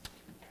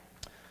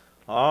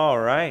All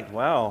right,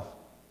 well,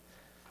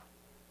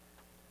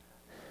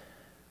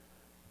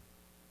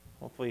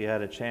 hopefully you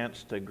had a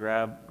chance to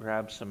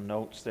grab some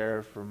notes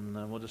there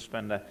we'll just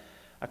spend a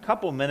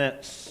couple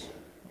minutes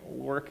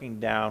working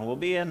down. We'll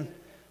be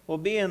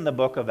in the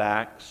book of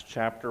Acts,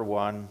 chapter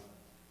 1.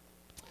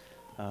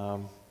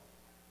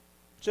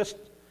 Just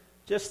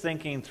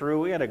thinking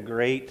through, we had a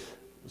great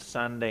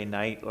Sunday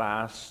night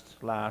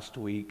last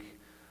week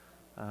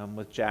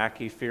with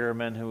Jackie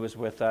Fearman, who was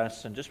with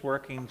us, and just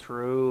working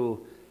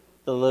through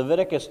the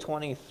Leviticus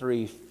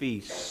 23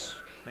 feasts,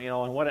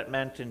 and what it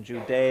meant in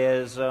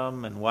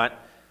Judaism, and what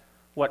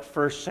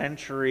first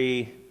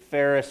century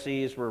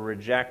Pharisees were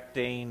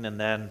rejecting, and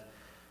then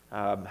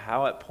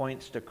how it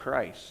points to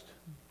Christ.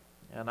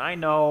 And I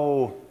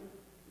know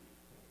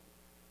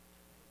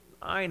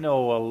a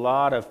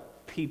lot of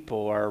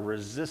people are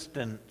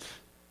resistant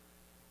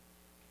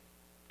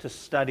to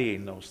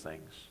studying those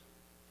things,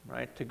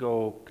 right? To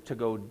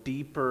go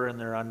deeper in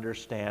their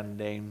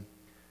understanding.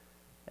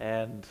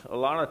 And a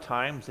lot of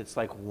times it's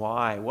like,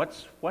 why?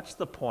 What's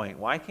the point?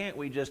 Why can't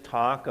we just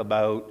talk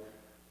about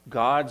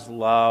God's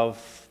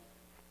love,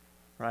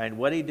 right?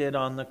 What He did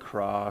on the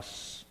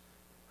cross,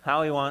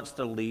 how He wants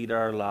to lead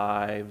our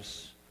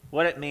lives,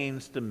 what it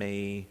means to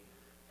me,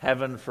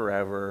 heaven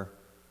forever,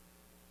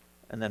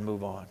 and then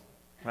move on,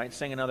 right?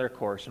 Sing another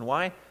chorus. And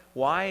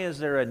why is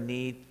there a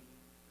need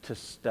to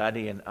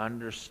study and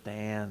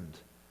understand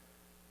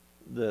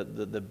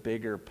the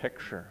bigger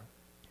picture?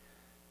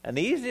 And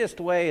the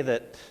easiest way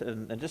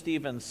and just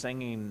even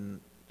singing,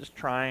 just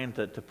trying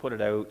to put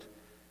it out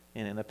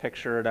in a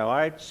picture. Now,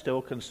 I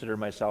still consider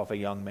myself a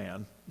young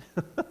man.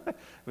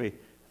 I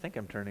think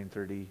I'm turning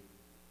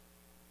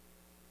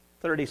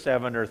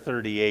 37 or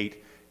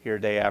 38 here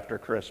day after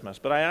Christmas.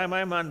 But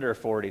I'm under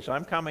 40, so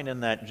I'm coming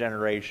in that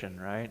generation,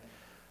 right?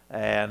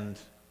 And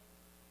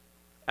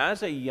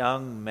as a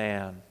young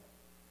man,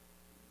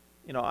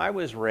 I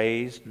was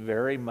raised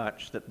very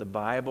much that the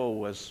Bible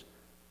was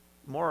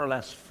more or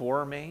less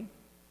for me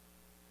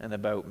and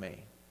about me.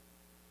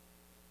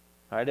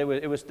 Right?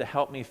 It was to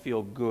help me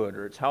feel good,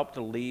 or it's helped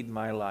to lead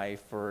my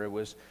life, or it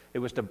was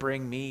to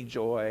bring me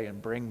joy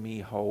and bring me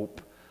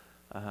hope.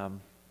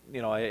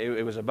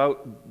 It was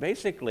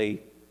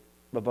basically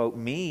about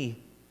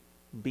me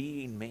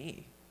being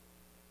me.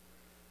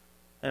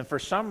 And for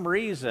some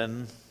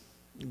reason,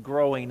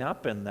 growing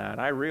up in that,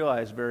 I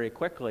realized very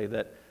quickly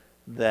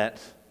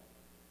that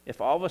if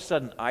all of a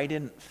sudden I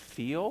didn't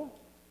feel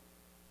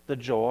the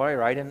joy,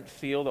 or I didn't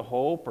feel the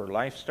hope, or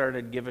life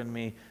started giving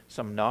me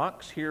some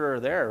knocks here or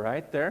there,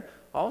 right there,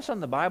 all of a sudden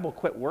the Bible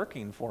quit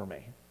working for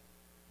me.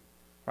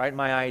 Right?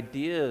 My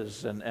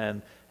ideas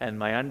and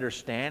my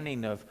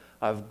understanding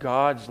of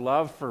God's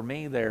love for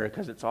me there,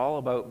 because it's all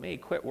about me,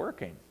 quit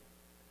working.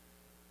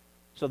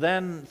 So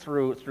then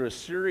through a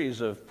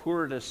series of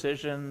poor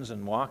decisions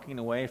and walking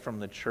away from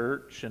the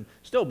church and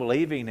still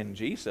believing in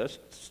Jesus,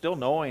 still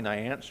knowing I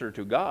answer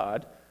to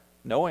God,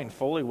 knowing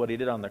fully what He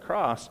did on the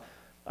cross,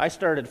 I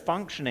started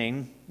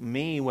functioning,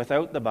 me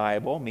without the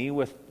Bible, me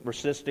with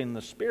resisting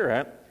the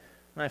Spirit,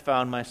 and I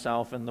found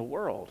myself in the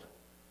world.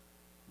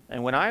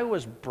 And when I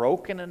was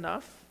broken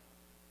enough,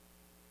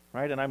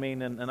 right, and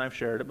I've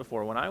shared it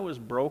before, when I was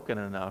broken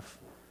enough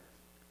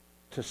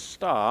to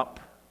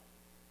stop,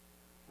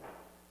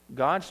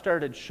 God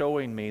started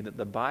showing me that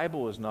the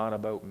Bible is not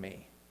about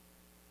me.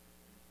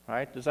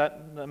 Right? Does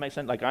that make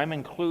sense? Like, I'm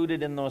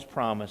included in those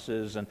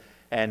promises,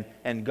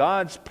 and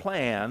God's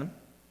plan,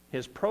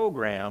 His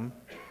program,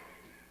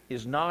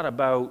 is not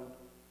about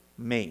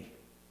me.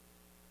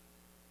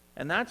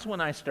 And that's when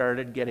I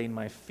started getting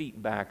my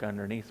feet back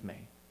underneath me.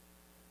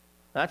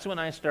 That's when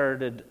I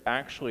started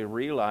actually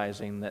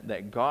realizing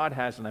that God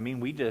has,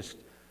 and we just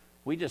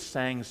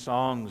sang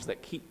songs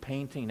that keep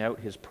painting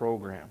out His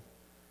program.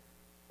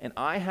 And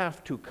I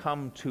have to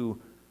come to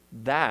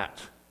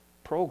that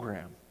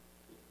program.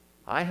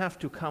 I have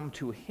to come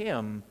to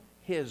Him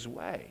His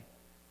way.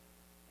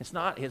 It's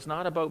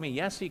not about me.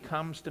 Yes, He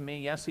comes to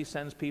me. Yes, He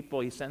sends people.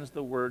 He sends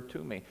the Word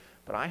to me.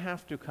 But I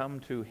have to come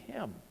to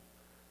Him.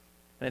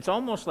 And it's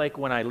almost like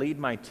when I lead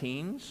my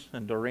teens,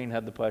 and Doreen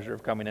had the pleasure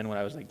of coming in when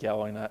I was like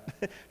yelling at,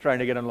 trying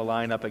to get them to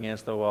line up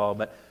against the wall.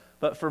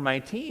 But for my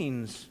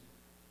teens,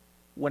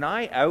 when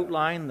I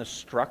outline the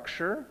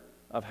structure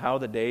of how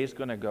the day is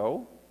going to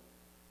go,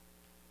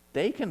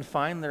 they can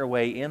find their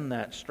way in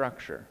that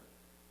structure.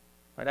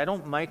 Right? I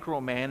don't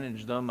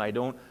micromanage them. I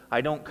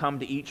don't come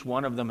to each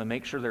one of them and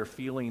make sure they're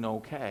feeling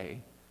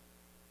okay.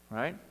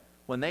 Right?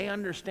 When they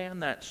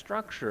understand that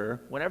structure,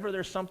 whenever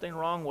there's something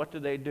wrong, what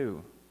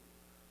do?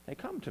 They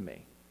come to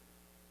me.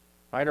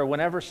 Right? Or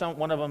whenever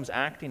one of them's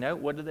acting out,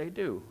 what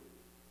do?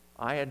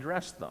 I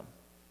address them.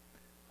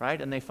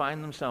 Right? And they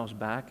find themselves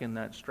back in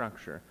that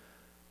structure.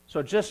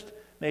 So just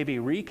maybe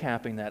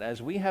recapping that,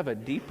 as we have a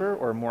deeper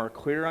or more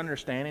clear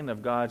understanding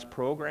of God's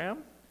program,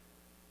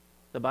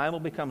 the Bible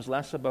becomes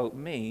less about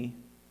me,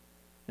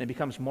 and it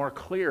becomes more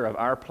clear of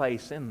our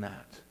place in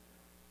that.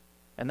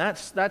 And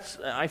that's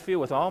I feel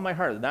with all my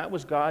heart, that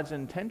was God's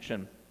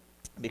intention,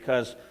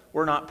 because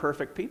we're not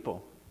perfect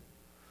people.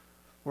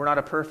 We're not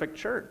a perfect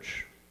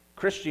church.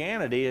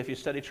 Christianity, if you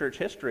study church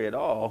history at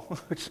all,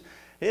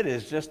 it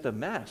is just a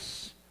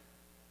mess.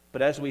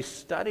 But as we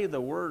study the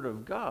Word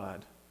of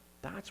God,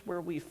 that's where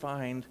we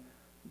find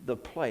the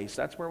place.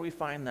 That's where we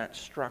find that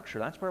structure.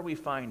 That's where we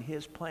find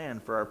His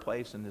plan for our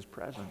place in His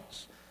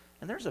presence.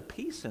 And there's a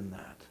peace in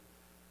that.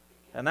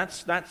 And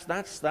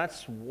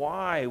that's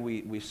why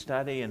we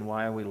study and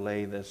why we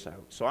lay this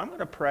out. So I'm going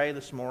to pray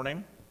this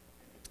morning,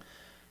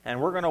 and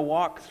we're going to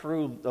walk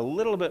through a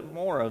little bit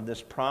more of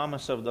this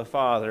promise of the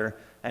Father,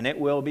 and it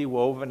will be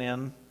woven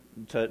in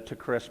to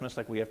Christmas,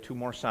 like we have 2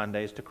 more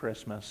Sundays to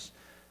Christmas.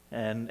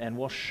 And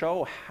we'll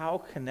show how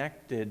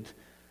connected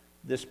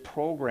this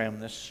program,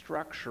 this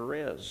structure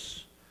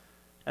is.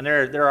 And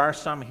there are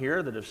some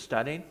here that have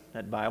studied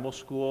at Bible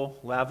school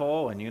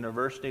level and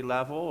university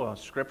level,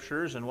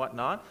 scriptures and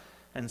whatnot.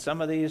 And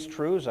some of these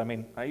truths,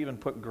 I even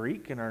put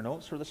Greek in our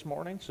notes for this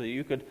morning so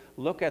you could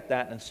look at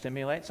that and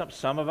stimulate.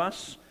 Some of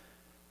us,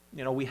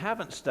 we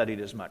haven't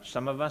studied as much.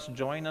 Some of us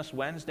join us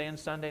Wednesday and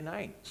Sunday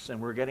nights, and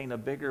we're getting a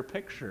bigger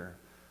picture.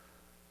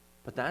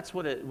 But that's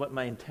what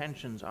my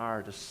intentions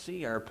are, to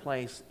see our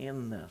place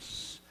in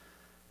this.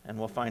 And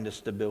we'll find a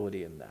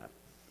stability in that.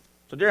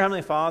 So dear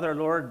Heavenly Father,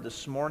 Lord,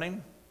 this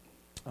morning,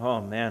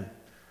 oh man,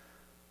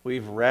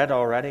 we've read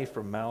already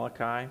from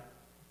Malachi.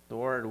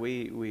 Lord,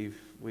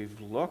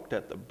 we've looked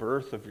at the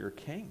birth of your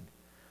King,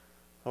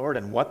 Lord,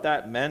 and what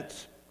that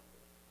meant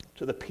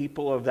to the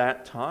people of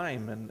that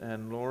time.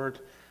 And Lord,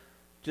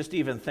 just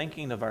even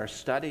thinking of our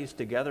studies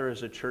together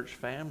as a church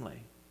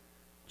family,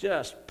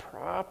 just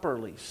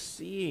properly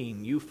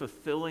seeing you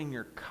fulfilling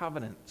your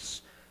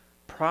covenants,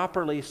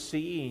 properly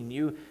seeing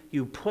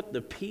you put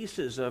the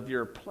pieces of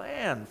your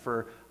plan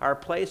for our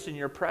place in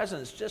your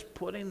presence, just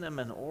putting them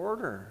in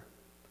order.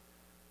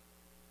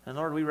 And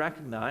Lord, we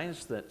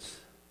recognize that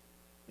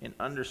in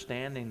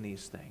understanding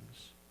these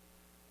things,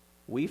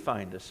 we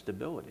find a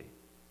stability.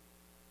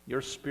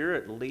 Your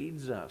Spirit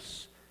leads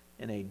us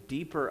in a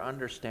deeper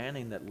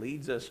understanding that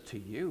leads us to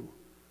you.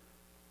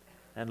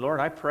 And Lord,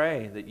 I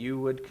pray that you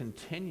would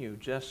continue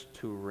just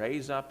to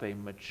raise up a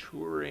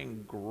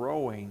maturing,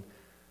 growing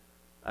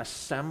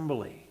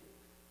assembly,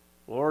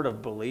 Lord,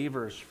 of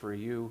believers for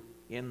you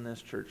in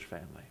this church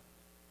family.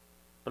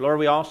 But Lord,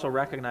 we also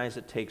recognize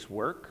it takes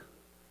work.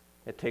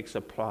 It takes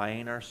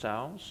applying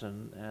ourselves.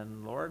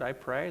 And Lord, I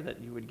pray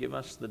that you would give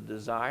us the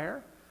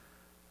desire,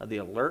 the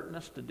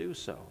alertness to do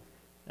so,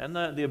 and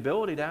the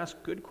ability to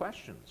ask good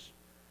questions.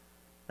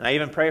 And I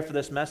even pray for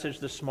this message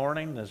this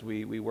morning as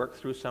we work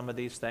through some of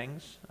these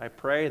things. I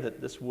pray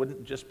that this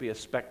wouldn't just be a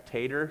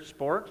spectator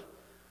sport.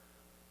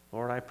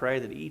 Lord, I pray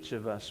that each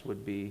of us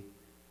would be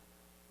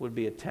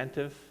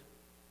attentive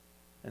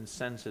and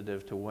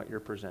sensitive to what you're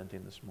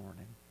presenting this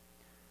morning.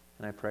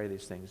 And I pray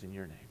these things in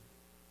your name.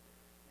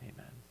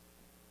 Amen.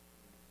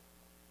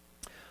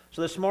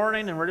 So this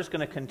morning, and we're just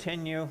going to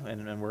continue,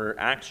 and we're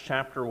Acts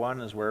chapter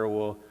 1 is where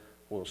we'll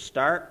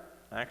start.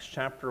 Acts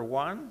chapter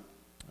 1.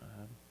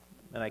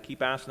 And I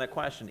keep asking that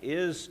question.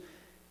 Is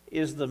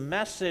the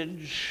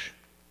message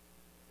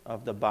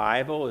of the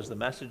Bible, is the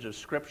message of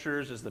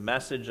Scriptures, is the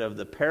message of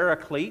the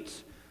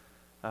Paraclete,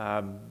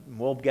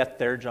 we'll get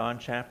there, John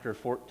chapter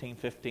 14,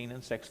 15,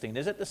 and 16.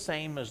 Is it the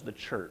same as the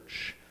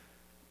church?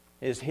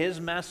 Is his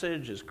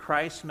message, is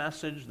Christ's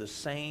message the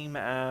same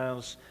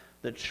as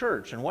the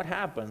church? And what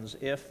happens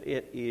if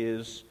it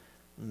is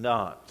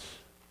not?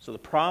 So the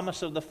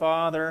promise of the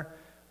Father,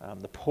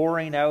 the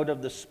pouring out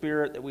of the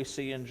Spirit that we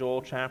see in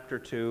Joel chapter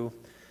 2.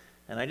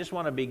 And I just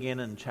want to begin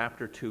in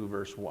chapter 2,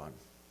 verse 1.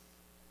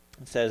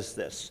 It says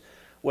this: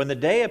 When the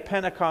day of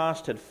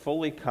Pentecost had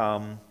fully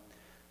come,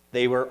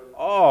 they were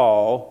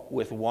all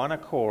with one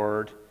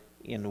accord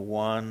in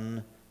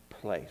one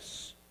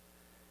place.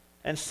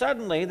 And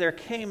suddenly there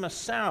came a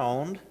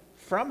sound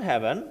from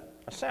heaven,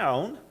 a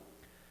sound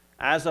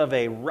as of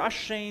a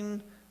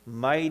rushing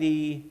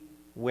mighty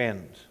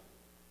wind.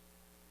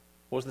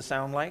 What was the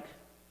sound like?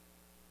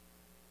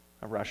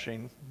 A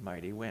rushing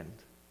mighty wind.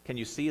 Can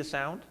you see a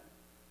sound?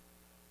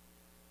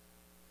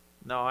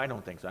 No, I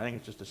don't think so. I think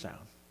it's just a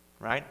sound,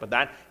 right? But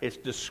that it's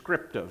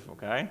descriptive,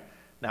 okay?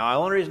 Now, the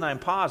only reason I'm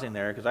pausing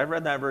there, because I've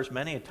read that verse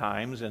many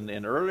times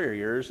in earlier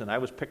years, and I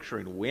was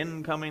picturing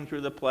wind coming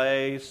through the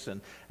place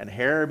and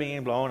hair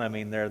being blown. I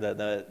mean, they're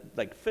the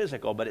like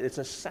physical, but it's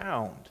a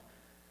sound.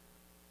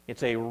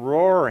 It's a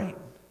roaring,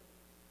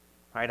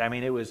 right? I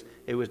mean, it was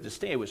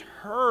distinct. It was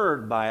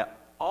heard by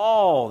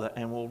all,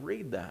 and we'll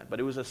read that. But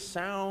it was a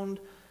sound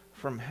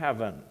from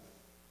heaven.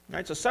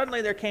 Right? So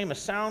suddenly there came a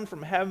sound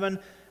from heaven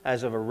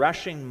as of a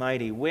rushing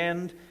mighty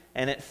wind,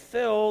 and it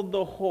filled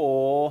the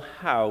whole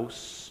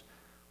house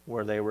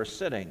where they were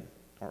sitting,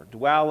 or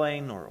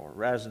dwelling, or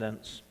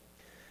residence.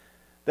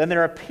 Then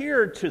there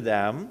appeared to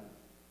them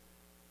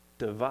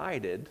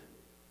divided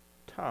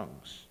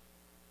tongues,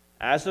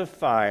 as of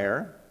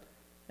fire,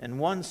 and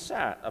one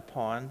sat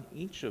upon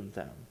each of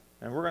them.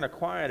 And we're going to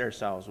quiet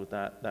ourselves with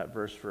that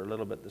verse for a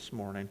little bit this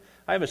morning.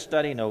 I have a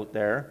study note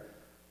there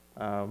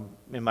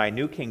in my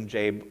New King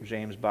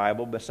James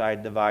Bible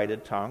beside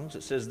divided tongues.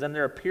 It says, Then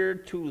there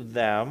appeared to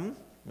them,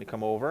 we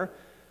come over,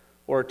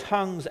 or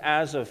tongues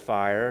as of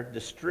fire,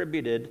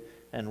 distributed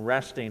and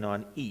resting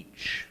on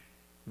each.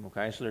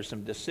 Okay, so there's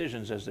some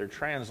decisions as they're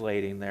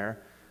translating there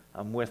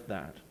with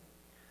that.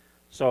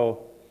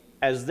 So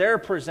as they're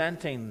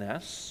presenting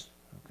this,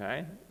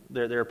 okay,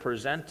 they're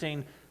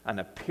presenting an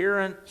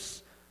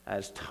appearance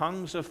as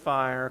tongues of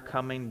fire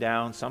coming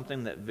down,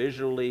 something that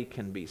visually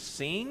can be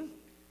seen,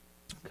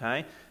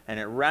 okay, and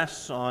it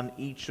rests on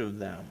each of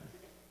them.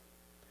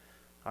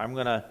 I'm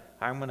gonna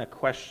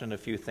question a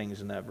few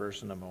things in that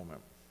verse in a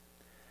moment.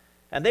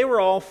 And they were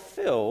all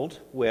filled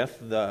with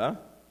the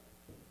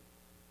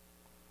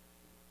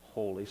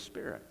Holy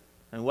Spirit.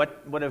 And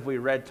what have we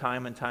read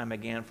time and time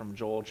again from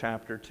Joel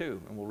chapter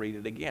 2? And we'll read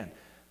it again.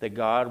 That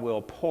God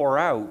will pour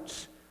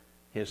out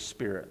His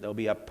Spirit. There'll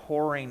be a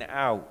pouring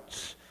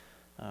out.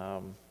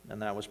 And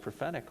that was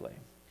prophetically.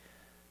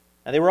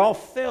 And they were all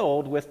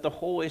filled with the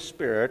Holy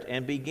Spirit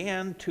and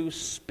began to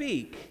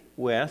speak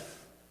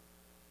with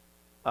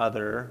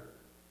other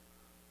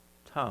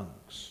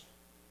tongues.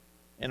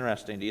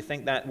 Interesting. Do you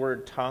think that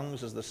word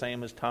tongues is the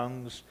same as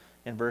tongues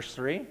in verse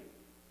 3?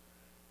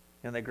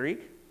 In the Greek?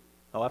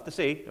 I'll have to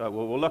see.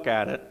 We'll look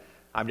at it.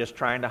 I'm just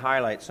trying to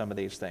highlight some of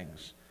these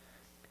things.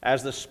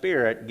 As the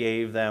Spirit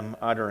gave them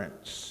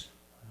utterance.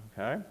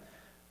 Okay?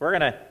 We're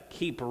going to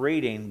keep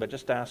reading, but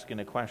just asking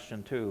a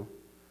question too.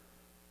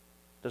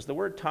 Does the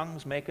word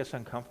tongues make us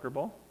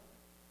uncomfortable?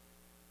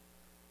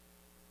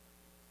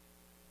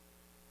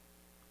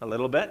 A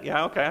little bit?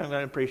 Yeah, okay. I'm going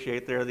to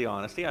appreciate there the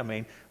honesty. I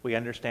mean, we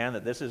understand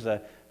that this is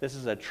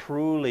a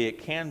truly, it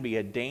can be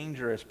a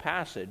dangerous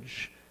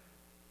passage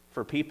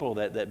for people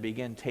that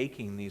begin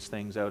taking these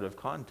things out of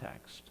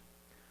context.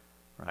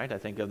 Right? I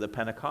think of the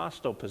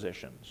Pentecostal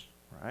positions,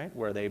 right?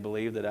 Where they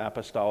believe that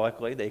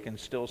apostolically they can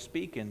still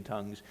speak in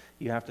tongues.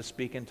 You have to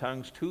speak in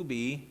tongues to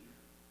be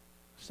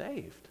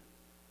saved.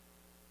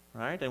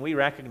 Right? And we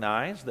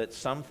recognize that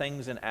some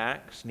things in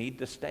Acts need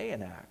to stay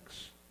in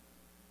Acts.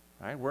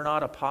 Right? We're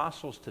not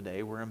apostles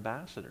today, we're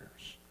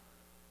ambassadors.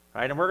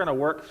 Right? And we're going to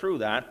work through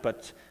that,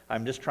 but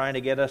I'm just trying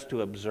to get us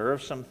to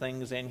observe some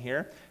things in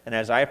here. And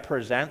as I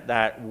present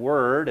that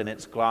word, and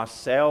it's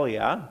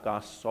glossolia,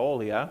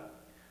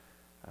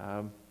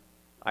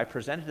 I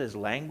present it as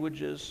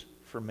languages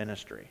for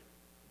ministry.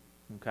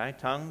 Okay?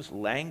 Tongues,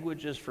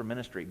 languages for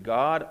ministry.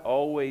 God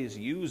always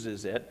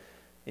uses it.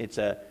 It's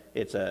an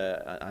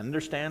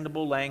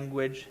understandable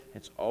language.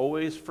 It's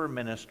always for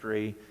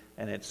ministry,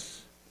 and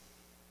it's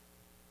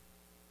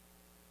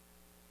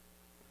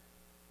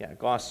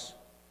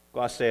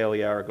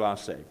glossalia or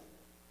glosse,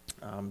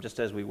 just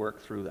as we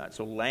work through that.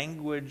 So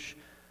language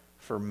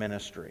for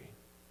ministry.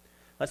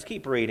 Let's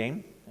keep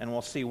reading, and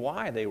we'll see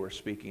why they were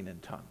speaking in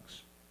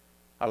tongues.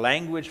 A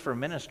language for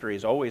ministry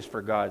is always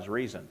for God's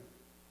reason,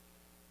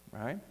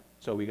 right?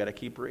 So we got to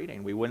keep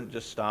reading. We wouldn't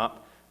just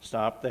stop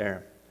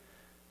there.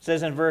 It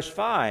says in verse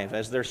 5,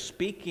 as they're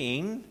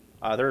speaking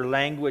other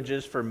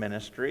languages for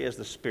ministry, as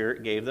the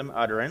Spirit gave them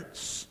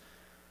utterance,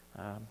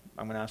 I'm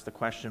going to ask the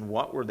question,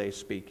 what were they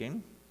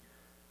speaking?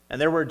 And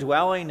there were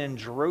dwelling in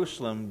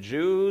Jerusalem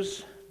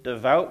Jews,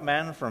 devout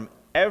men from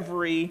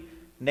every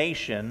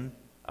nation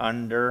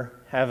under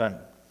heaven.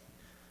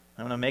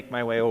 I'm going to make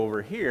my way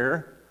over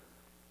here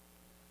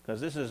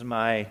because this is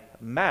my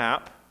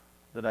map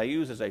that I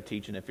use as I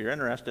teach. And if you're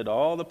interested,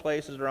 all the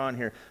places are on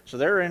here. So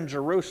they're in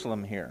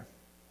Jerusalem here.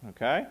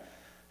 Okay?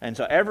 And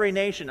so every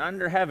nation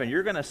under heaven,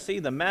 you're going to see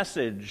the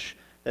message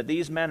that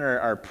these men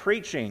are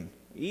preaching.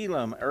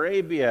 Elam,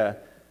 Arabia,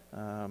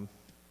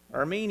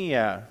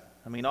 Armenia,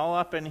 all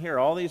up in here,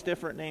 all these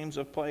different names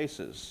of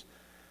places.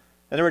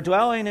 And they were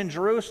dwelling in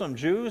Jerusalem,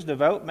 Jews,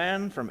 devout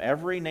men from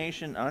every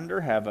nation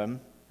under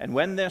heaven. And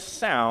when this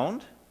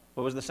sound,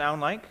 what was the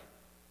sound like?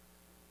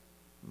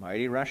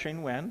 Mighty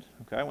rushing wind.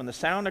 Okay, when the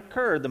sound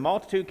occurred, the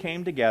multitude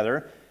came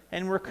together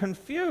and were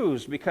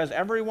confused because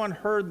everyone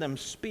heard them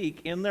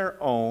speak in their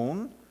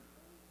own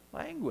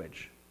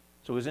language.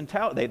 So it was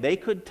they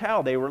could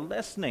tell, they were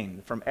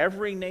listening from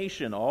every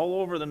nation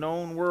all over the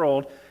known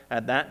world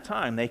at that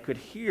time. They could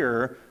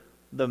hear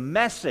the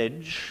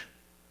message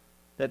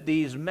that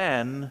these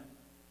men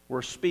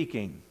were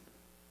speaking.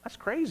 That's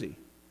crazy.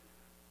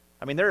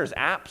 There's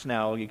apps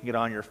now you can get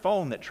on your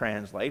phone that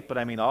translate, but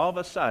all of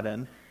a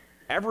sudden,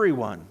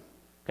 everyone,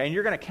 okay, and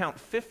you're going to count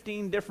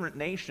 15 different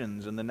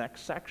nations in the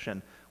next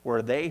section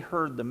where they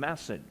heard the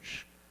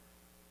message.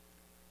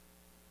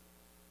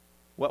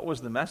 What was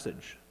the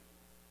message?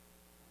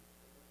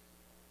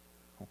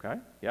 Okay,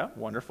 yeah,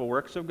 wonderful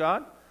works of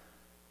God.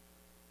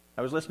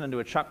 I was listening to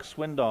a Chuck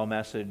Swindoll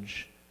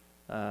message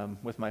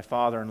with my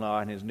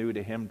father-in-law in his new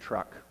to him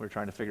truck. We were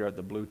trying to figure out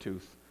the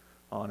Bluetooth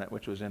on it,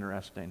 which was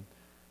interesting.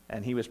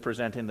 And he was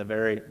presenting the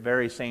very,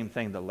 very same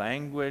thing, the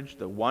language,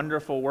 the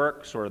wonderful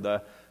works, or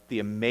the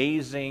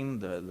amazing,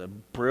 the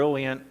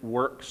brilliant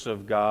works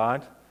of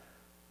God.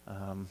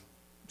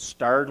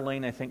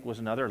 Startling, I think, was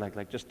another,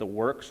 like just the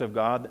works of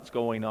God that's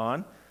going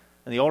on.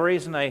 And the only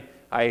reason I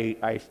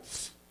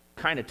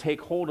kind of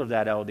take hold of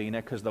that, Aldina,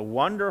 because the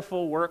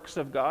wonderful works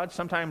of God,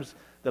 sometimes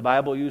the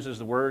Bible uses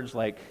the words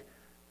like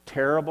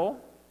terrible,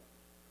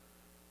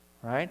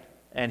 right?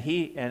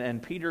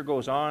 And Peter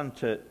goes on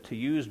to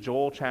use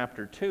Joel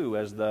chapter 2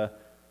 as the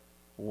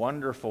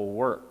wonderful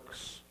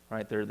works.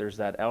 Right? There's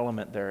that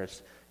element there.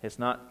 It's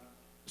not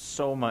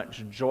so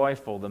much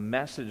joyful. The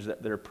message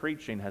that they're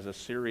preaching has a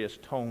serious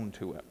tone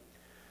to it.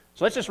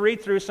 So let's just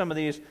read through some of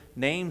these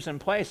names and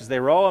places. They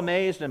were all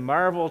amazed and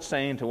marveled,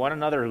 saying to one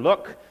another,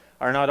 "Look,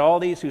 are not all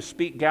these who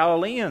speak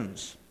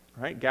Galileans?"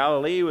 Right?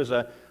 Galilee was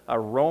a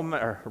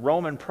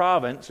Roman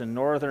province in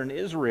northern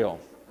Israel.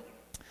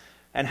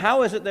 And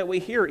how is it that we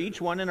hear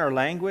each one in our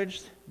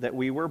language that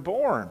we were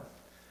born?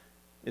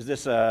 Is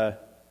this a...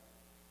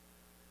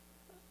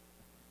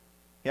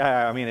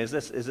 Yeah, I mean, is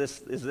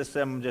this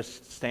them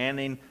just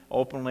standing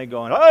openly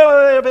going,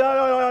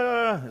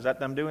 is that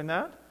them doing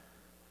that?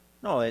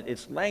 No,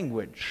 it's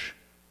language,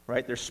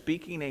 right? They're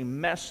speaking a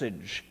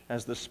message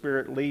as the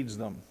Spirit leads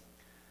them.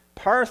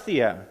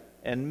 Parthia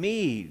and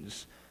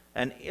Medes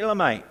and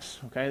Elamites,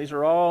 okay, these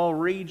are all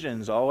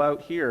regions, all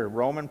out here,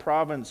 Roman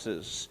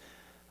provinces,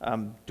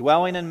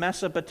 dwelling in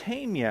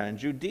Mesopotamia and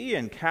Judea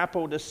and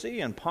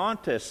Cappadocia and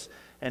Pontus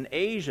and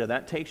Asia.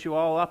 That takes you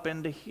all up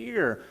into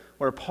here,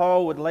 where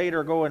Paul would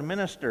later go and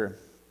minister.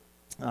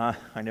 I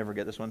never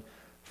get this one.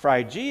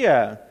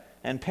 Phrygia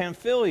and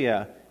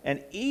Pamphylia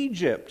and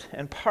Egypt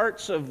and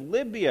parts of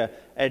Libya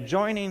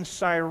adjoining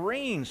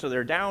Cyrene. So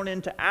they're down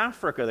into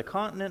Africa, the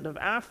continent of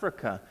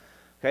Africa.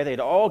 Okay, they'd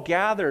all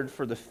gathered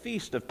for the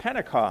feast of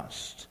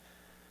Pentecost.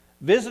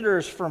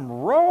 Visitors from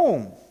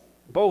Rome,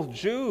 both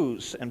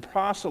Jews and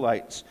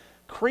proselytes,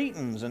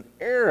 Cretans and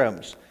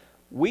Arabs.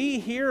 We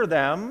hear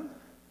them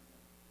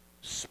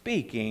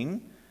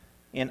speaking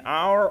in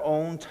our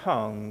own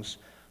tongues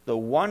the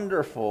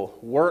wonderful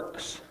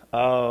works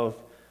of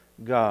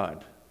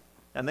God.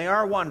 And they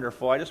are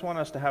wonderful. I just want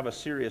us to have a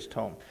serious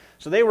tone.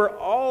 So they were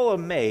all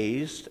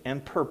amazed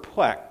and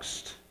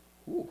perplexed,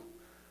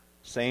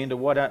 saying to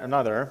one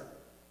another,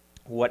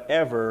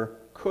 "Whatever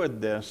could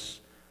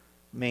this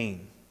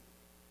mean?"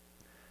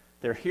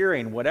 They're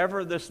hearing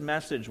whatever this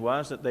message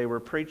was that they were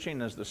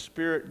preaching as the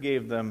Spirit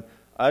gave them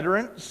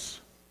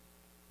utterance,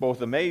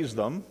 both amazed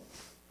them,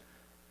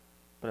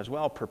 but as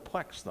well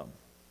perplexed them.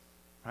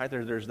 Right?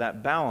 There's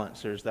that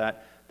balance. There's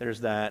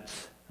that,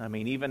 I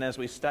mean, even as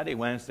we study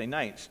Wednesday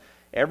nights,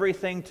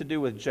 everything to do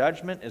with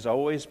judgment is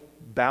always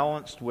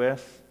balanced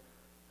with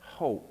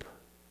hope.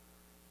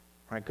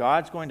 Right?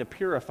 God's going to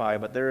purify,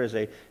 but there is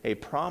a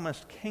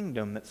promised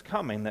kingdom that's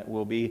coming that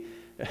will be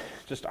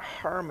just a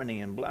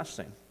harmony and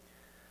blessing.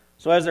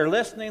 So as they're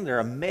listening, they're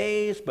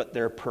amazed, but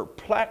they're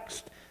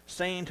perplexed,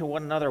 saying to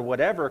one another,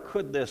 "Whatever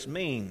could this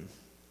mean?"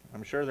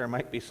 I'm sure there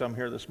might be some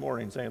here this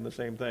morning saying the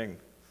same thing.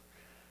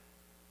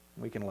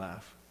 We can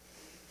laugh.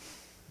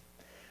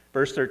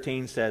 Verse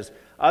 13 says,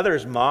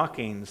 "Others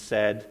mocking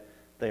said,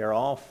 'They are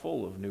all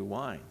full of new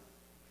wine.'"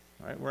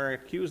 Right? We're going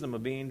to accuse them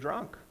of being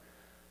drunk.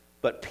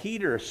 But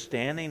Peter,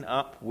 standing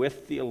up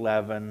with the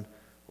 11,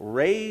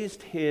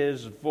 raised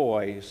his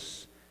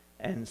voice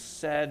and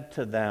said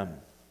to them,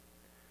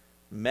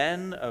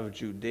 "Men of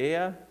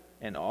Judea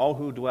and all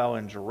who dwell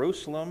in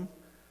Jerusalem,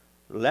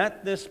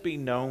 let this be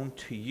known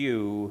to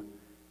you,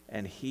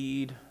 and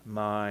heed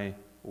my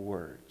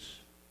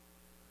words."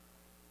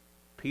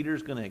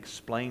 Peter's going to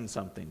explain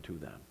something to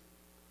them.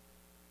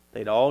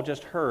 They'd all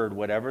just heard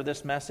whatever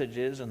this message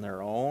is in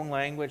their own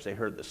language. They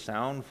heard the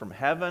sound from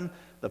heaven,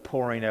 the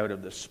pouring out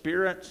of the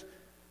Spirit.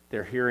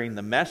 They're hearing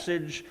the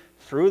message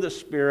through the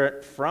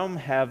Spirit from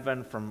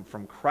heaven,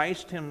 from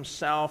Christ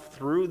himself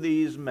through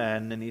these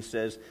men. And he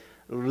says,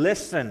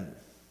 "Listen.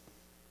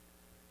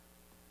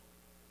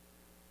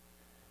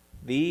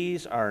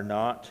 These are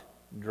not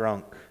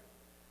drunk,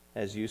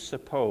 as you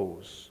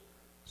suppose,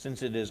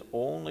 since it is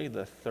only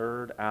the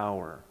third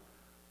hour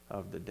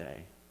of the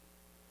day."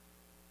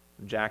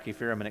 Jackie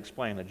Fearman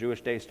explained, the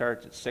Jewish day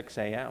starts at 6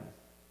 a.m.,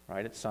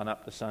 right? It's sun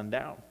up to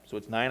sundown. So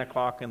it's 9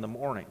 o'clock in the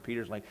morning.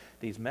 Peter's like,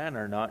 these men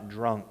are not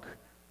drunk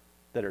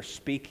that are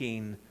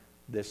speaking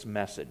this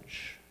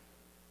message.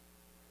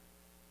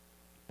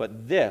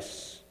 But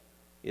this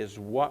is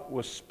what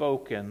was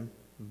spoken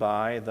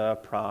by the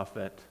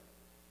prophet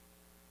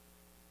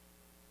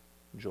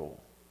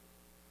Joel.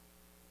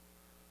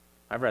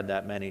 I've read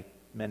that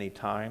many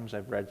times.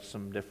 I've read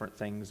some different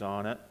things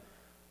on it.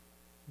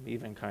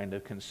 Even kind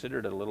of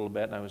considered it a little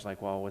bit. And I was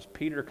like, well, was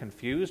Peter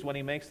confused when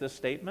he makes this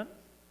statement?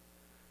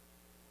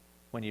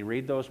 When you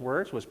read those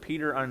words, was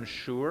Peter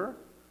unsure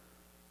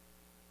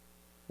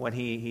when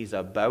he's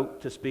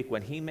about to speak?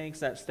 When he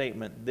makes that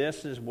statement,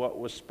 this is what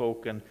was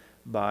spoken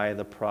by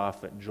the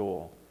prophet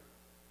Joel.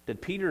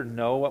 Did Peter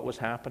know what was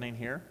happening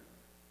here?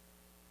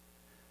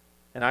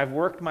 And I've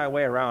worked my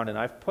way around and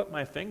I've put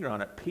my finger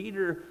on it.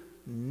 Peter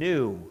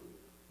knew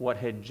what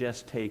had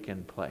just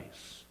taken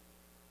place.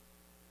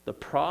 The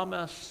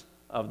promise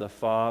of the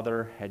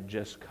Father had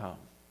just come.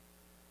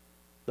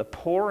 The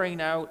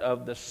pouring out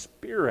of the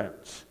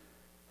Spirit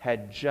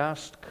had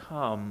just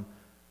come,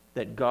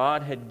 that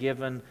God had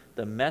given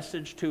the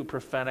message to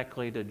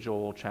prophetically to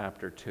Joel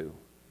chapter 2.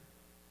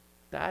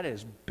 That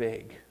is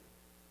big.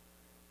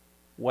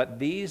 what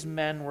these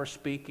men were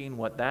speaking,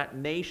 what that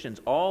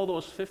nations, all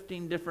those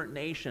 15 different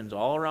nations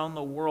all around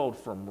the world,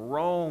 from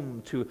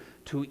Rome to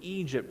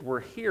Egypt,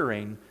 were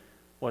hearing,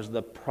 was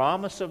the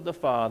promise of the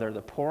Father,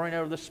 the pouring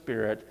out of the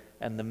Spirit,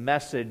 and the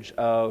message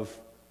of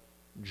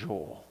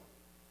Joel.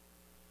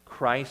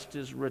 Christ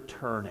is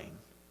returning.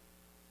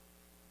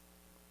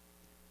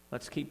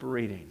 Let's keep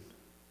reading.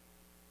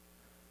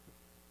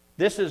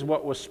 This is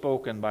what was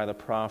spoken by the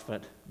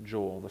prophet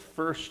Joel, the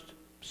first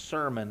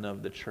sermon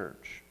of the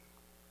church.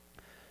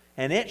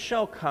 And it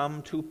shall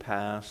come to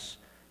pass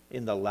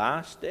in the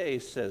last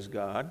days, says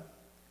God,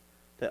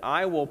 that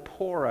I will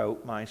pour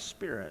out my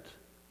Spirit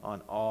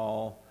on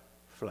all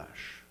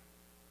flesh.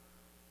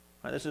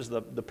 Now, this is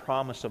the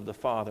promise of the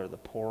Father, the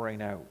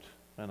pouring out.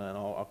 And then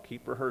I'll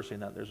keep rehearsing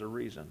that. There's a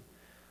reason.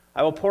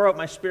 I will pour out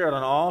my Spirit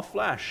on all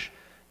flesh.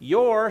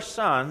 Your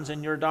sons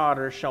and your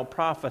daughters shall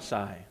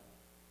prophesy.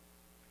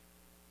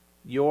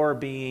 Your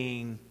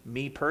being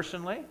me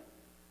personally?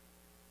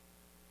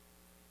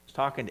 He's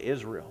talking to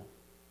Israel.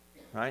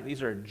 Right?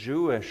 These are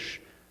Jewish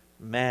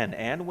men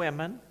and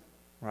women.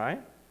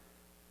 Right?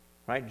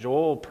 Right?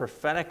 Joel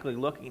prophetically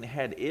looking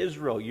ahead.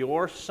 Israel,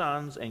 your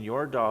sons and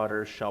your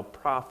daughters shall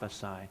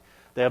prophesy.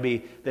 They'll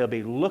be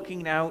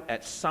looking out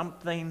at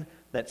something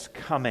that's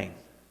coming.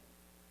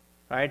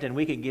 Right? And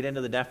we could get into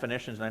the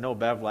definitions, and I know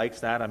Bev likes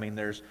that. I mean,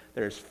 there's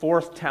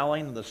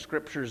forthtelling, the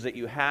scriptures that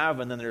you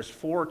have, and then there's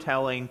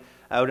foretelling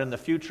out in the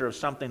future of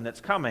something that's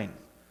coming.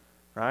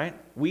 Right?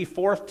 We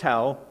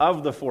foretell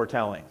of the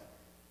foretelling.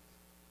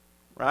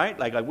 Right?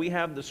 Like we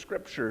have the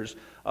scriptures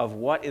of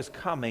what is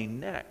coming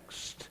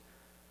next.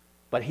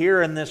 But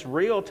here in this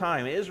real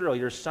time, Israel,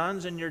 your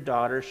sons and your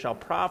daughters shall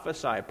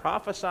prophesy.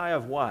 Prophesy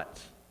of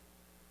what?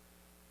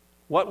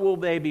 What will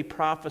they be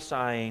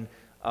prophesying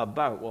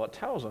about? Well, it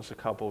tells us a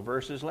couple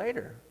verses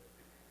later.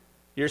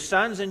 Your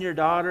sons and your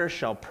daughters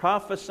shall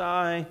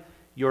prophesy.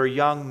 Your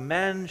young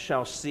men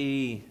shall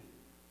see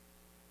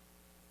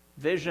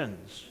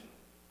visions.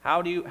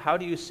 How do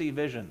you see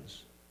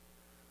visions?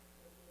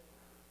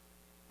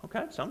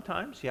 Okay,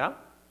 sometimes, yeah.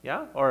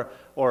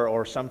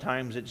 Or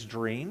sometimes it's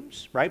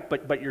dreams, right?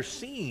 But you're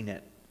seeing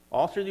it.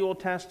 All through the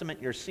Old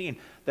Testament, you're seeing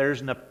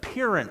there's an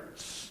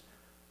appearance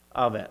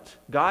of it.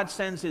 God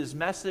sends His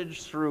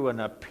message through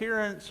an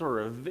appearance or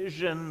a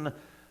vision.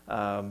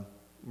 We're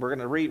going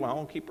to read, well,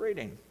 I'll keep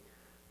reading.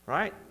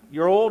 Right?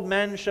 Your old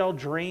men shall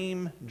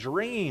dream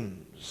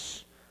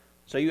dreams.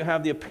 So you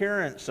have the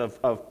appearance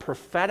of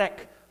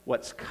prophetic,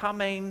 what's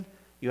coming.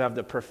 You have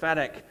the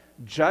prophetic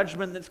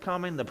judgment that's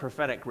coming, the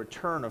prophetic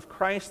return of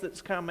Christ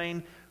that's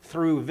coming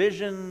through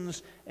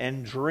visions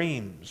and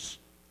dreams.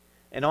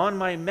 And on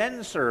my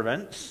men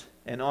servants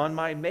and on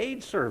my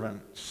maid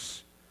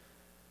servants.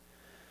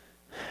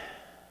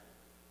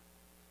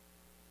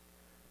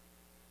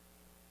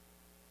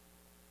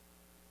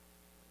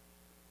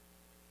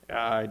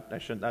 I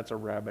shouldn't, that's a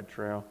rabbit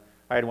trail.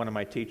 I had one of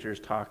my teachers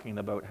talking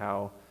about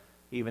how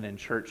even in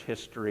church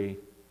history,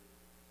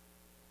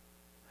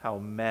 how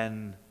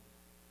men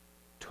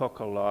took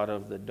a lot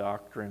of the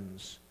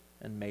doctrines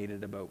and made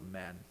it about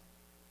men,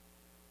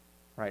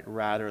 right?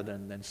 Rather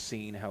than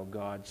seeing how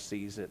God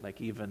sees it. Like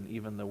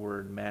even the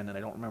word men, and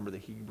I don't remember the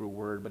Hebrew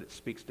word, but it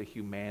speaks to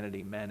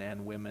humanity, men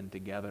and women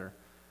together.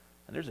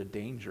 And there's a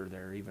danger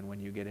there even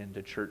when you get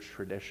into church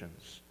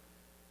traditions.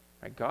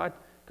 Right?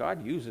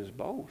 God uses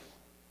both.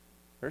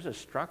 There's a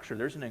structure,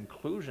 there's an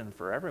inclusion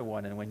for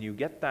everyone, and when you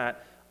get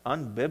that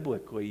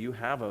unbiblically, you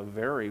have a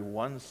very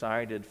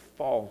one-sided,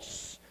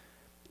 false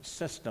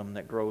system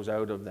that grows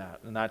out of that.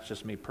 And that's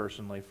just me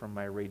personally from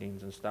my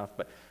readings and stuff.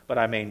 But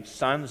I mean,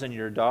 sons and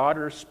your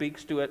daughters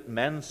speaks to it,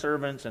 men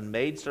servants and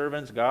maid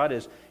servants. God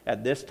is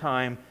at this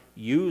time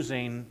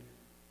using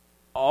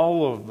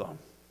all of them.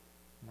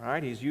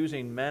 Right? He's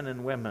using men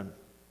and women.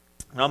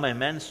 And on my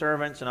men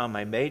servants and on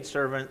my maid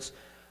servants,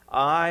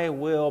 I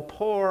will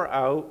pour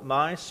out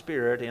my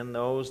Spirit in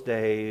those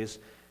days,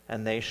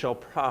 and they shall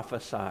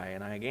prophesy.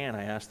 And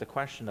I ask the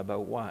question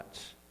about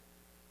what?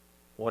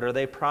 What are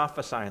they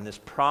prophesying? This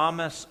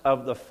promise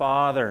of the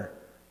Father,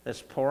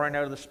 this pouring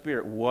out of the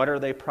Spirit, what are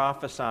they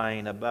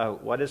prophesying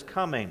about? What is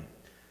coming?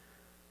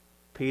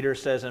 Peter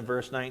says in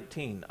verse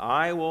 19,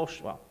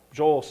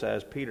 Joel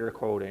says, Peter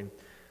quoting,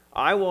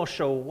 I will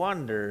show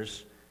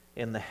wonders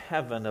in the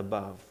heaven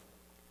above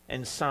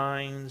and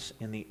signs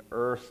in the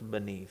earth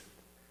beneath,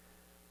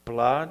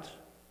 blood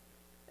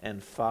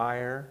and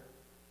fire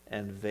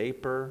and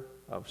vapor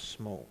of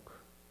smoke.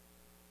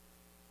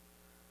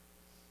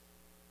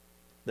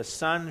 The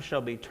sun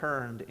shall be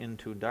turned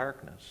into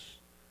darkness,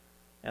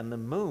 and the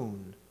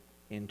moon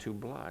into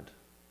blood,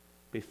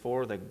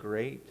 before the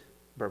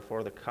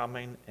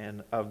coming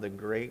and of the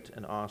great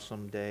and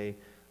awesome day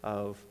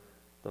of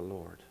the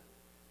Lord.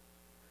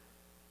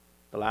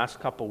 The last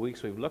couple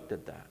weeks we've looked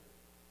at that.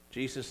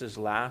 Jesus'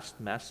 last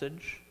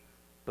message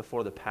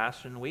before the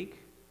Passion Week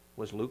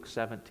was Luke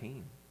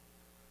 17.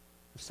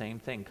 The same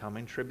thing,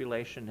 coming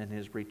tribulation and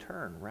His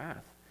return,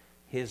 wrath.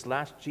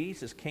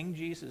 King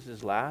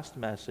Jesus' last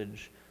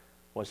message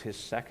was His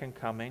second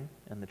coming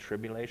and the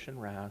tribulation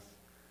wrath.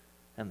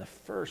 And the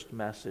first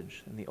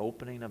message in the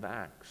opening of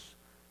Acts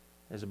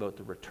is about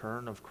the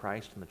return of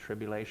Christ and the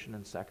tribulation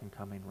and second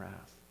coming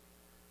wrath.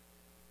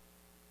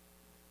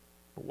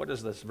 But what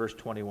does this verse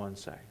 21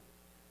 say?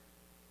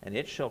 And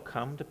it shall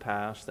come to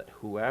pass that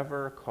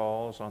whoever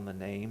calls on the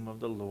name of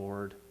the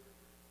Lord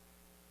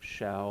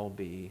shall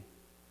be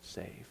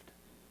saved.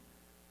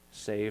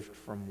 Saved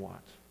from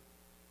what?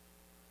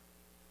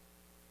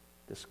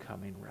 This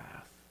coming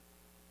wrath.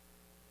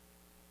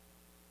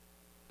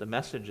 The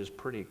message is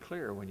pretty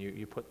clear when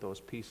you put those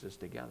pieces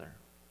together.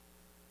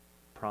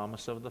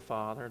 Promise of the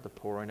Father, the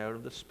pouring out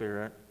of the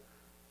Spirit,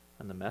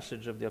 and the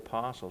message of the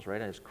apostles,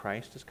 right? As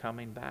Christ is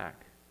coming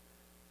back.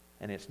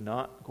 And it's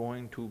not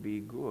going to be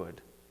good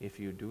if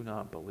you do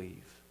not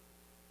believe.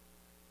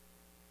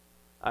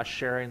 Us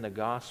sharing the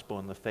gospel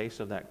in the face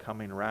of that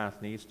coming wrath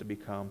needs to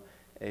become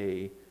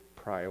a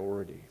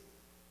priority.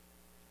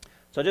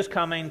 So just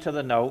coming to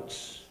the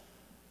notes,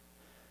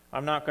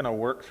 I'm not going to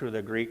work through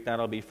the Greek.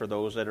 That'll be for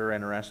those that are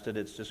interested.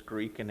 It's just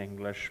Greek and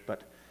English.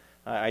 But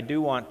I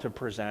do want to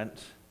present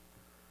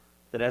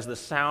that as the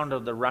sound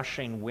of the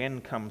rushing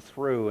wind come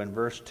through in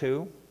verse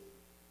 2,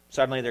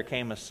 suddenly there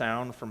came a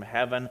sound from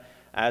heaven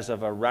as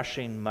of a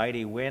rushing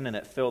mighty wind, and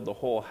it filled the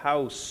whole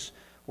house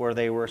where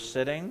they were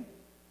sitting.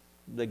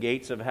 The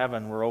gates of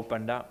heaven were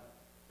opened up.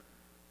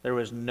 There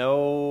was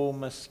no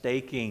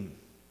mistaking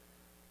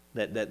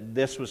that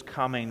this was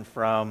coming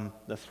from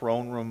the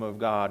throne room of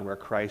God where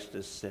Christ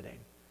is sitting.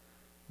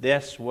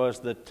 This was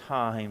the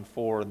time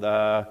for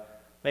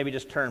maybe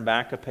just turn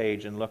back a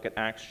page and look at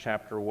Acts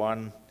chapter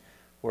 1,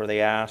 where they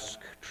ask,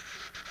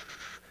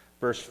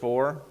 verse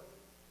 4,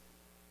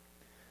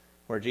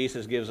 where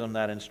Jesus gives them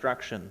that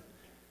instruction.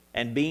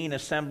 And being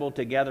assembled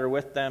together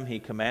with them, he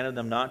commanded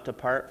them not to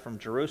depart from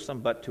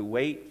Jerusalem, but to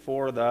wait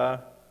for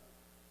the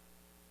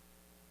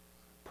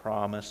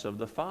promise of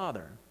the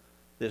Father.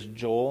 This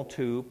Joel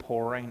 2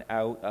 pouring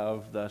out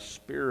of the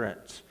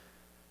Spirit.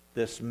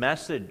 This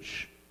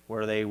message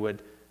where they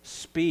would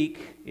speak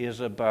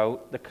is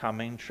about the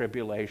coming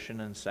tribulation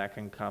and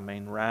second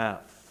coming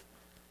wrath.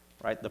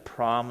 Right? The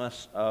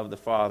promise of the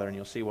Father, and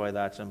you'll see why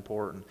that's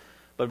important.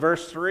 But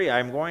verse 3,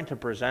 I'm going to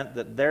present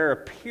that there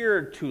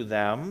appeared to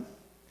them,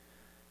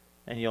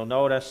 and you'll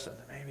notice,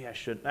 maybe I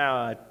should,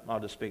 now I'll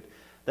just speak,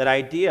 that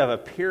idea of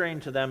appearing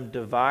to them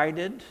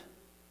divided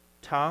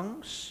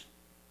tongues,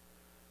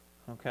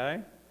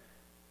 okay?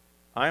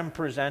 I'm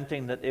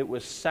presenting that it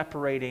was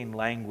separating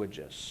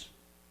languages.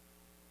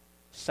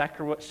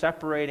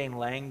 Separating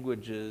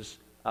languages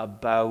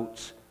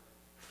about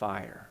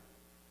fire.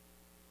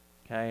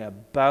 Okay,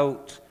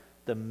 about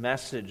the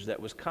message that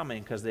was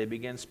coming because they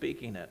began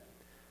speaking it.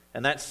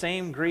 And that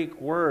same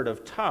Greek word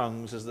of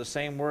tongues is the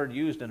same word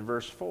used in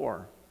verse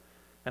 4.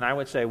 And I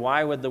would say,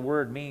 why would the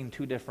word mean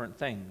two different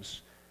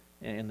things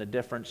in the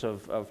difference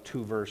of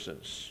two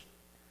verses?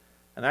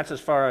 And that's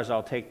as far as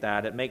I'll take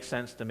that. It makes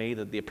sense to me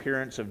that the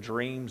appearance of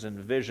dreams and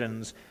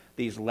visions,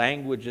 these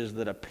languages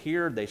that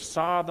appeared, they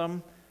saw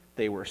them,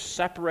 they were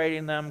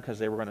separating them because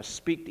they were going to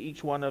speak to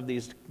each one of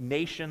these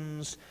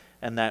nations,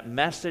 and that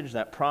message,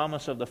 that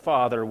promise of the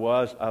Father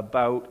was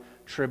about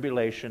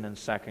tribulation and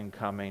second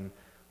coming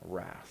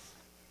wrath.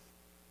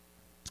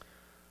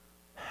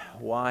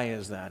 Why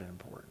is that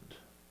important?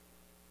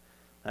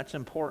 That's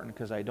important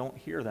because I don't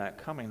hear that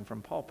coming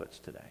from pulpits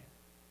today.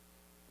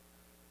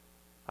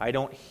 I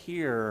don't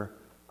hear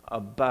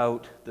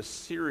about the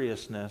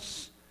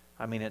seriousness.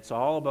 I mean, it's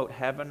all about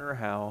heaven or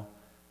hell,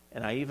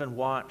 and I even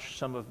watch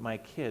some of my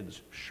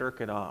kids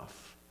shirk it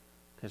off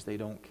because they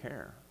don't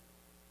care.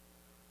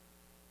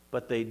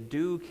 But they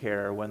do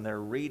care when they're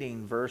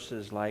reading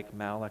verses like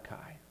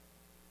Malachi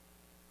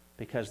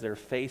because they're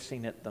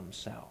facing it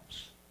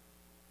themselves.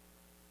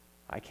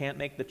 I can't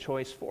make the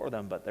choice for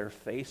them, but they're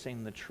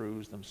facing the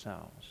truths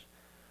themselves.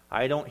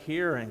 I don't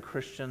hear in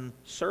Christian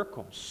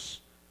circles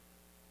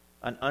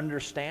an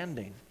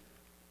understanding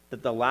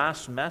that the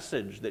last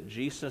message that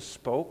Jesus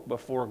spoke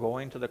before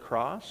going to the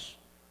cross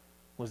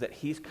was that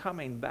he's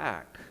coming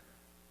back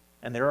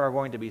and there are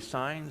going to be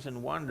signs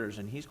and wonders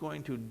and he's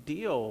going to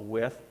deal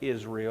with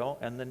Israel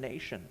and the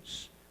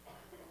nations.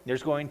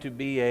 There's going to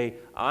be a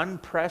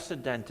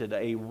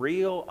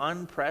real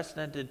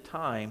unprecedented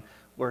time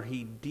where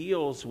he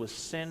deals with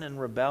sin and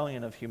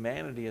rebellion of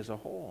humanity as a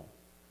whole.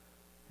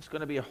 It's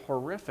going to be a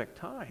horrific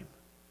time.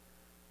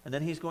 And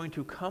then he's going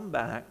to come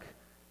back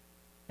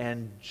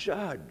and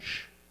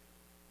judge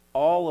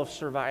all of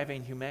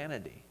surviving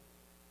humanity.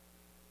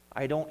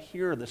 I don't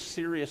hear the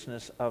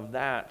seriousness of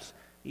that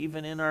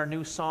even in our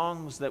new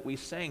songs that we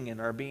sing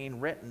and are being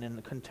written in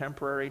the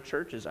contemporary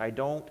churches. I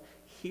don't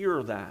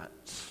hear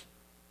that.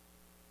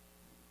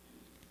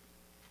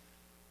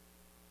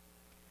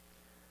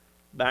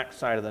 Back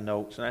side of the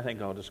notes, and I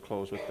think I'll just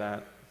close with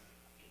that.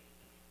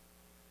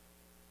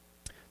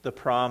 The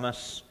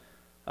promise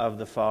of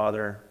the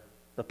Father,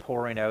 the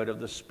pouring out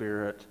of the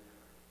Spirit,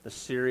 the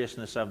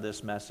seriousness of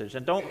this message.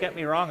 And don't get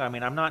me wrong, I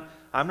mean, I'm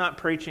not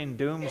preaching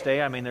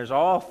doomsday. I mean, there's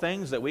all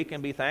things that we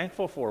can be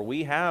thankful for.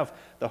 We have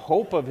the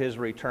hope of His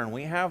return.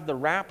 We have the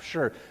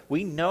rapture.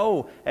 We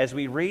know as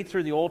we read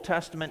through the Old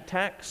Testament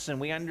texts and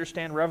we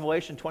understand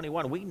Revelation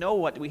 21, we know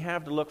what we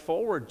have to look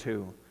forward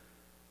to.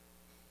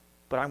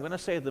 But I'm going to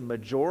say the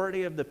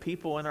majority of the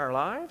people in our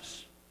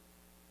lives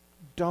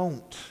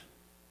don't.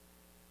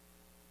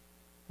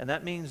 And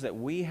that means that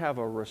we have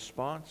a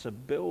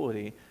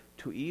responsibility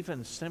to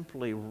even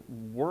simply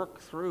work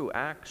through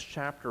Acts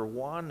chapter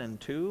 1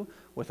 and 2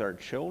 with our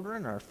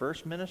children, our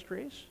first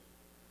ministries,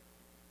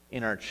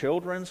 in our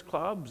children's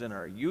clubs, in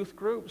our youth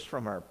groups,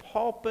 from our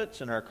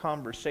pulpits, in our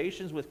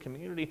conversations with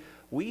community.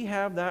 We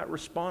have that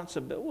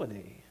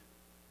responsibility.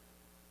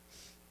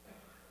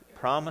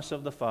 Promise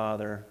of the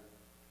Father,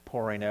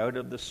 pouring out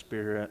of the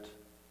Spirit.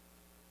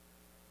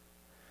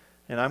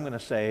 And I'm going to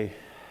say,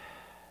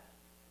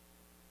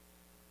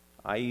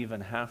 I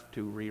even have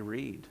to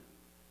reread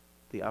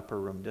the Upper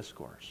Room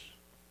Discourse.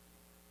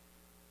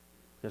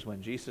 Because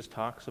when Jesus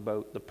talks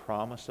about the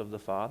promise of the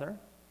Father,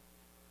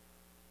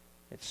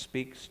 it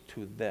speaks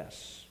to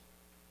this,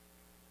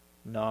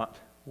 not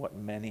what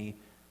many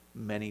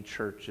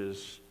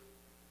churches,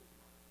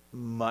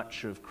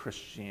 much of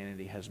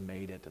Christianity has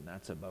made it, and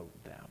that's about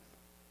them.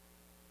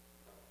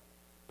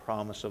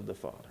 Promise of the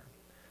Father.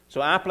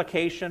 So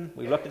application,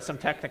 we looked at some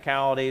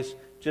technicalities,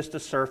 just a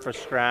surface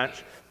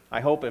scratch.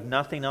 I hope if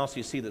nothing else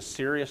you see the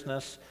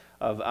seriousness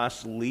of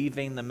us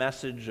leaving the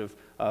message of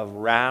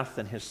wrath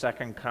and His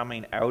second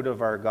coming out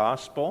of our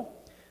gospel.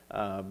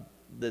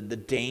 The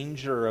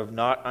danger of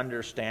not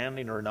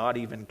understanding or not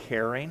even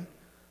caring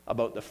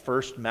about the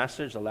first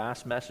message, the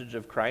last message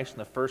of Christ,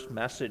 and the first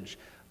message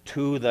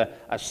to the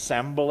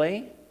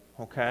assembly.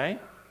 Okay?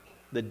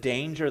 The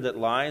danger that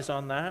lies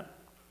on that.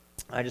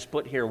 I just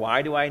put here,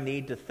 why do I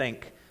need to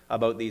think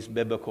about these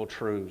biblical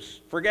truths?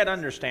 Forget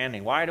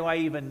understanding. Why do I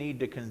even need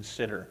to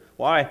consider?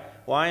 Why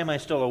am I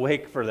still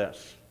awake for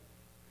this?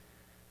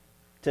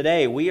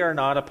 Today, we are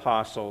not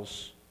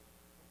apostles,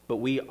 but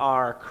we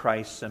are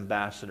Christ's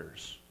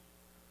ambassadors.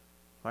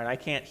 Right? I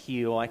can't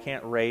heal. I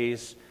can't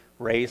raise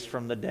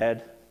from the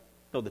dead.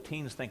 Though the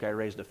teens think I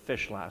raised a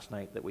fish last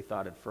night that we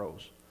thought had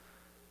froze.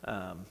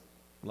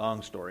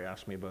 Long story.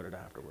 Ask me about it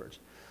afterwards.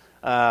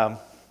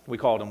 We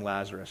called him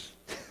Lazarus.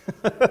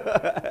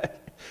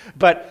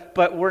 But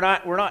we're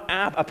not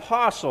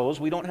apostles.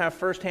 We don't have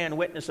firsthand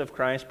witness of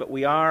Christ, but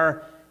we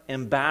are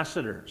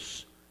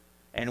ambassadors.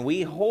 And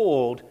we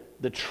hold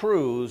the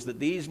truths that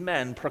these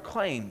men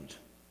proclaimed.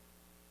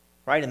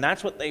 Right? And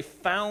that's what they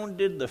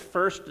founded the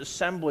first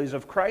assemblies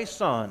of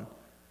Christ on.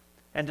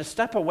 And to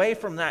step away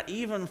from that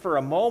even for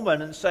a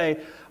moment and say,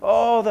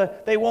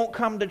 they won't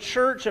come to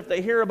church if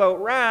they hear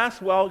about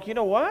wrath. Well, you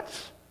know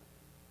what?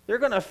 They're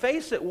going to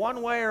face it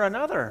one way or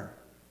another.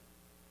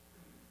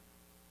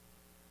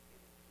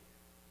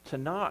 To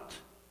not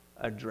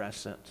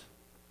address it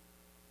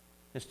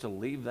is to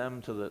leave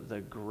them to the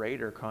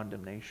greater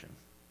condemnation.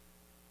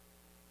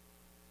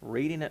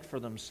 Reading it for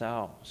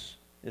themselves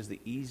is the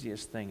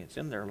easiest thing. It's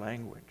in their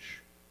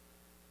language.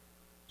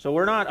 So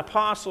we're not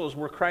apostles,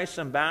 we're Christ's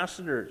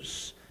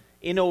ambassadors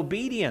in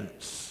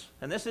obedience.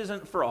 And this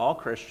isn't for all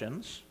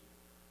Christians,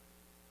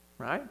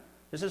 right?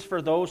 This is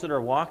for those that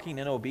are walking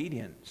in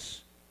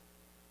obedience.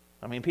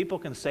 I mean, people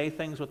can say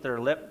things with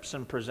their lips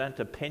and present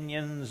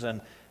opinions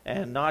and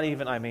not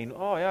even,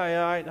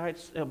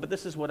 but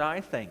this is what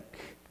I think,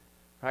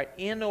 right?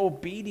 In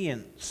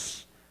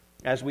obedience.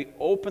 As we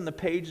open the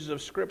pages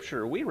of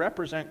Scripture, we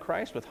represent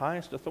Christ with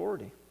highest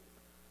authority.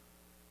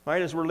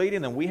 Right? As we're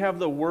leading them, we have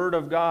the Word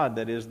of God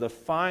that is the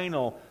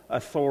final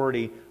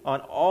authority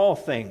on all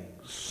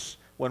things.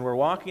 When we're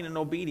walking in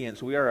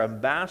obedience, we are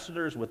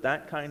ambassadors with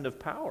that kind of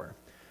power.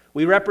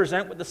 We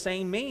represent with the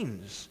same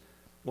means.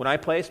 When I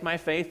placed my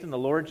faith in the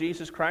Lord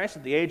Jesus Christ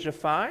at the age of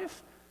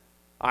 5,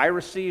 I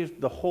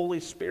received the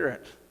Holy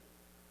Spirit.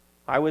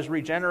 I was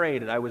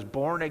regenerated. I was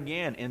born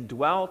again,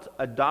 indwelt,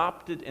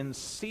 adopted, and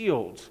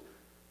sealed.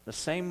 The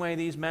same way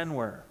these men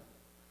were.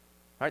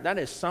 Right? That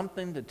is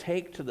something to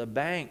take to the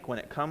bank when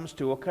it comes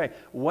to, okay,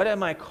 what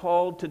am I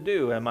called to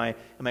do? Am I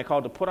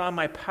called to put on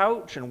my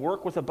pouch and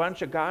work with a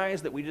bunch of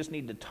guys that we just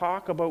need to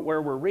talk about where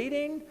we're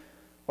reading?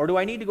 Or do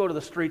I need to go to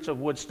the streets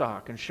of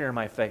Woodstock and share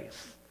my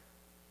faith?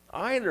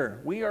 Either.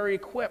 We are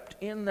equipped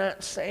in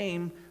that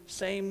same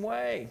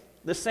way.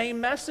 The same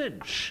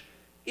message,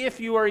 if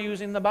you are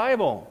using the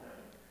Bible.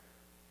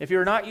 If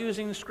you're not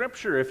using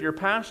Scripture, if your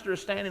pastor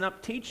is standing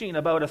up teaching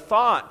about a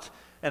thought,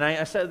 and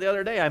I said the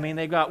other day, I mean,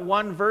 they've got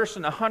one verse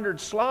and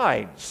 100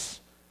 slides.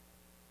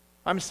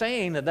 I'm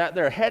saying that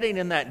they're heading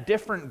in that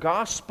different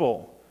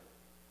gospel.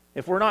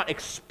 If we're not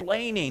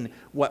explaining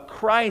what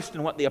Christ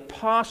and what the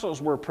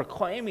apostles were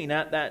proclaiming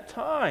at that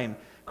time,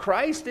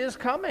 Christ is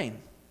coming.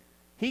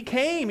 He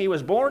came. He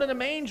was born in a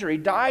manger. He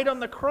died on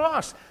the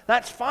cross.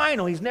 That's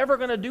final. He's never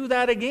going to do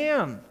that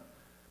again.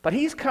 But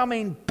He's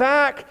coming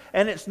back,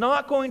 and it's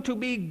not going to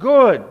be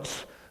good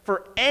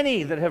for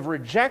any that have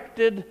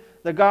rejected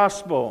the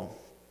gospel.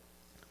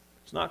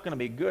 It's not going to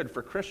be good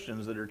for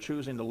Christians that are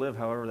choosing to live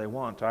however they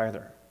want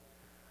either.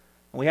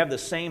 And we have the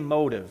same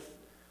motive.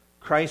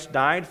 Christ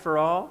died for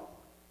all,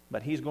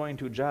 but he's going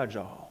to judge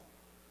all.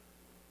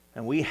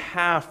 And we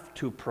have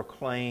to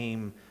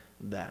proclaim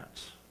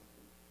that.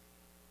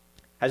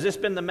 Has this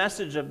been the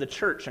message of the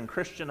church and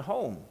Christian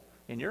home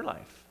in your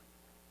life?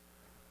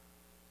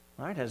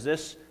 Right? Has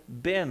this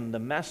been the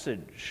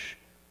message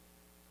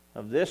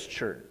of this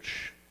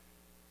church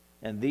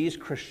and these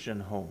Christian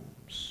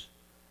homes?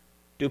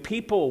 Do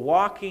people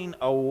walking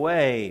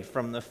away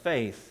from the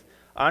faith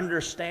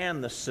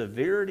understand the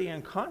severity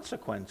and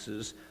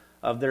consequences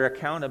of their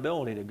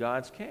accountability to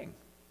God's King?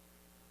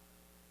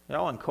 You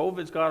know, and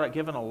COVID's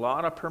given a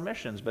lot of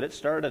permissions, but it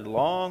started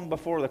long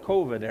before the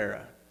COVID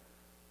era.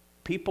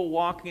 People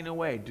walking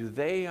away, do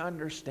they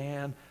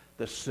understand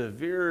the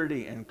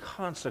severity and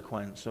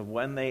consequence of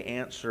when they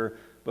answer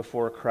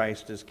before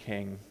Christ as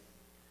King?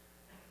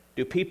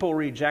 Do people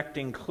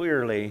rejecting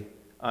clearly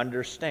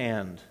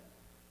understand?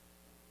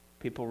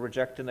 People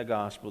rejecting the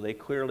gospel, they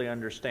clearly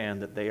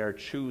understand that they are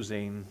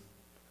choosing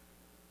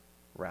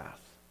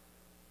wrath.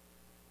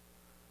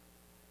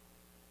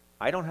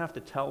 I don't have to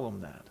tell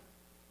them that.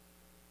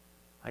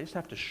 I just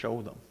have to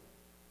show them.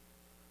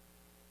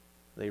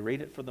 They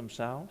read it for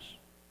themselves.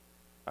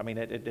 I mean,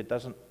 it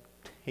doesn't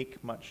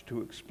take much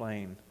to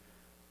explain.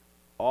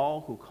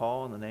 All who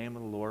call on the name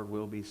of the Lord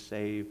will be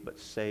saved, but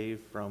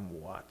saved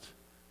from what?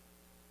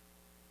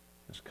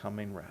 This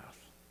coming wrath.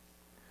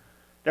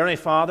 Dear Heavenly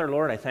Father,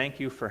 Lord, I thank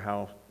you for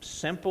how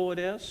simple it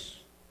is,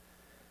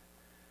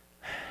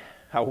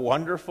 how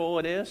wonderful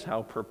it is,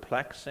 how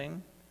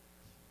perplexing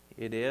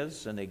it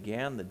is. And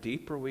again, the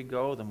deeper we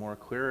go, the more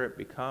clear it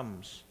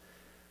becomes.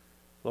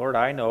 Lord,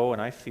 I know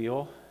and I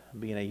feel,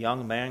 being a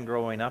young man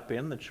growing up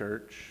in the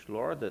church,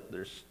 Lord, that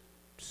there's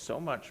so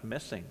much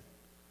missing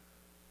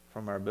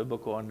from our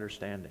biblical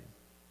understanding.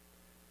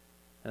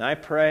 And I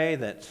pray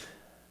that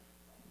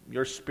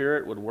your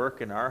Spirit would work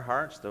in our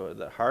hearts,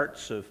 the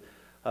hearts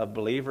of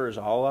believers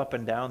all up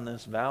and down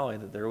this valley,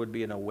 that there would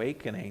be an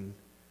awakening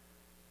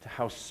to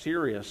how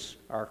serious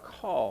our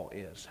call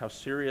is, how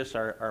serious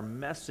our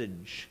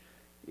message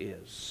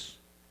is.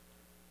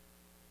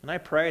 And I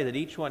pray that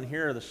each one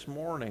here this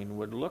morning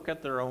would look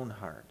at their own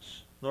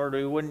hearts. Lord,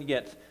 we wouldn't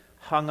get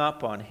hung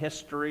up on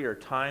history or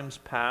times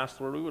past.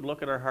 Lord, we would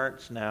look at our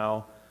hearts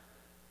now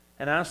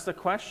and ask the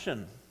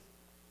question,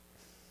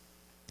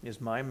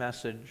 is my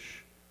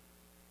message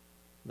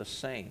the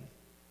same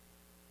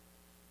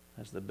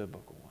as the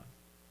biblical one?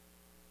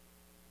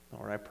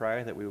 Lord, I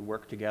pray that we would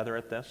work together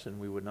at this and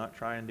we would not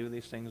try and do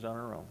these things on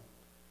our own.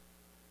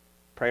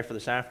 Pray for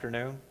this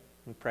afternoon.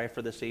 We pray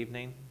for this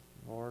evening.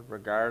 Lord,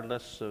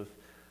 regardless of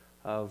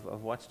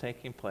what's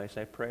taking place,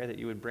 I pray that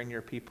you would bring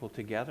your people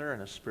together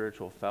in a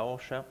spiritual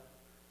fellowship,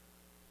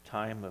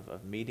 time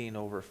of meeting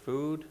over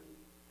food.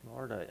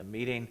 Lord, a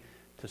meeting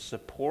to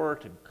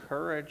support,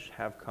 encourage,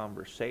 have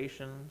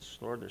conversations.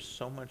 Lord, there's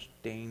so much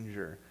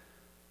danger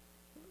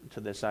to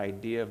this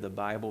idea of the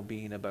Bible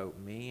being about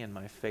me and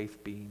my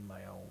faith being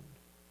my own.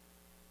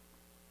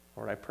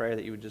 Lord, I pray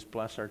that you would just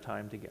bless our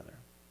time together.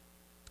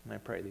 And I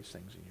pray these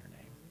things in your name.